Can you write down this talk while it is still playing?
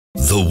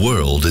The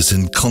world is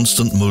in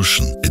constant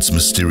motion. Its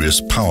mysterious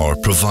power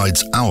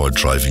provides our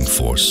driving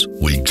force.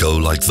 We go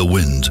like the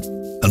wind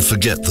and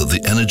forget that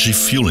the energy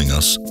fueling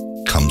us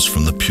comes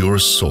from the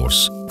purest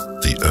source,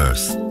 the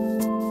earth,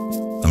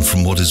 and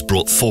from what is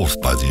brought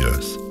forth by the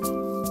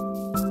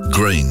earth.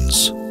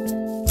 Grains,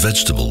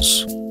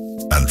 vegetables,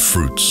 and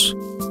fruits.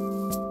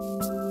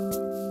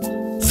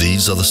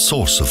 These are the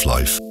source of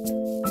life.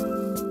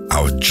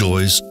 Our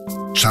joys,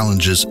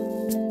 challenges,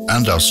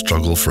 and our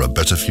struggle for a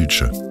better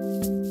future.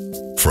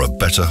 For a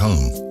better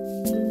home,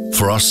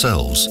 for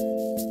ourselves,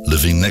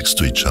 living next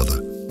to each other.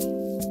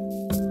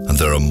 And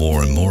there are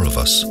more and more of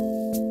us.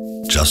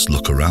 Just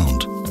look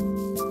around.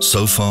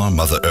 So far,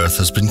 Mother Earth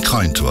has been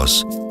kind to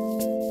us,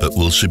 but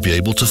will she be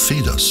able to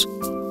feed us?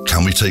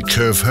 Can we take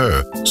care of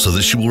her so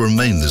that she will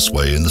remain this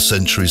way in the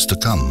centuries to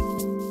come?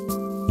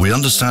 We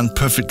understand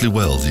perfectly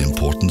well the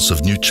importance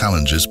of new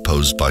challenges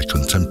posed by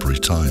contemporary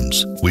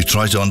times. We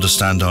try to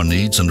understand our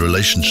needs and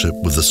relationship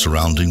with the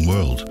surrounding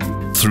world.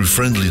 Through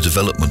friendly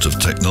development of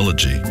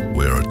technology,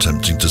 we are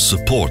attempting to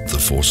support the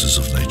forces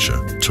of nature,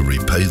 to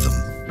repay them.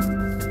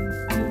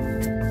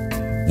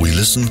 We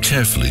listen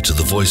carefully to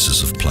the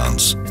voices of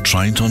plants,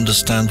 trying to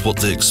understand what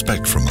they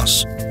expect from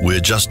us. We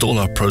adjust all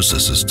our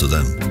processes to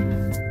them.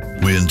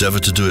 We endeavor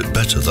to do it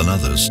better than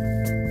others,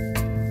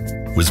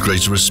 with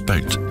greater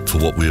respect for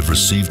what we have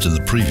received in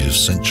the previous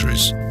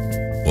centuries,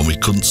 when we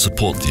couldn't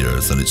support the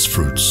earth and its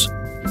fruits.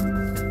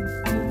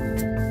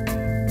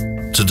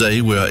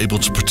 Today, we are able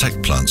to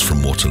protect plants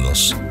from water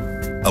loss,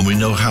 and we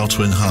know how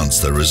to enhance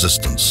their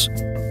resistance.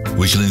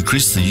 We can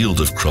increase the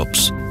yield of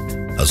crops,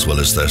 as well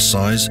as their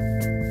size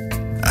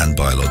and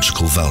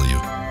biological value.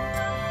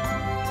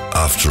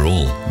 After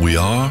all, we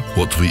are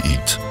what we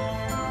eat.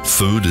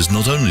 Food is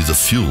not only the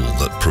fuel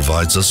that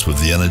provides us with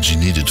the energy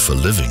needed for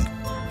living,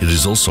 it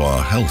is also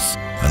our health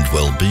and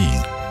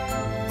well-being,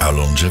 our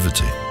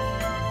longevity.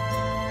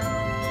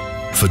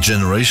 For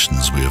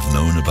generations, we have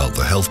known about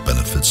the health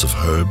benefits of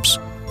herbs,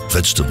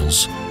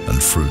 vegetables,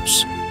 and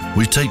fruits.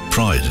 We take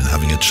pride in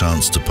having a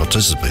chance to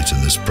participate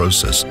in this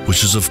process,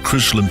 which is of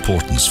crucial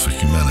importance for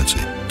humanity,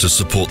 to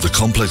support the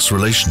complex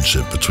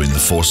relationship between the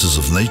forces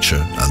of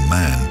nature and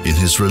man in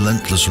his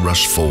relentless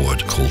rush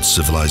forward called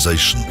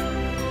civilization.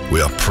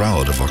 We are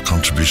proud of our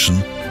contribution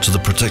to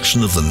the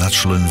protection of the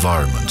natural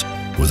environment,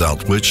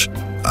 without which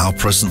our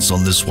presence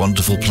on this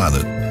wonderful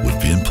planet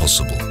would be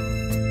impossible.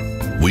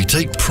 We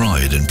take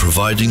pride in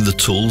providing the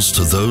tools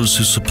to those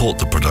who support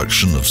the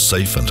production of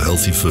safe and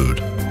healthy food,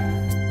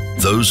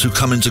 those who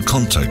come into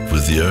contact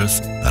with the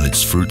earth and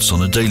its fruits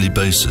on a daily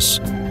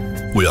basis.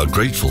 We are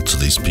grateful to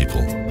these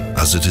people,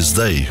 as it is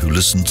they who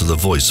listen to the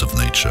voice of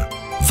nature.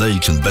 They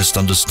can best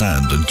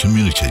understand and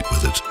communicate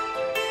with it.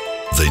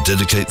 They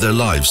dedicate their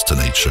lives to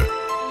nature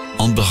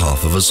on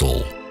behalf of us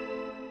all.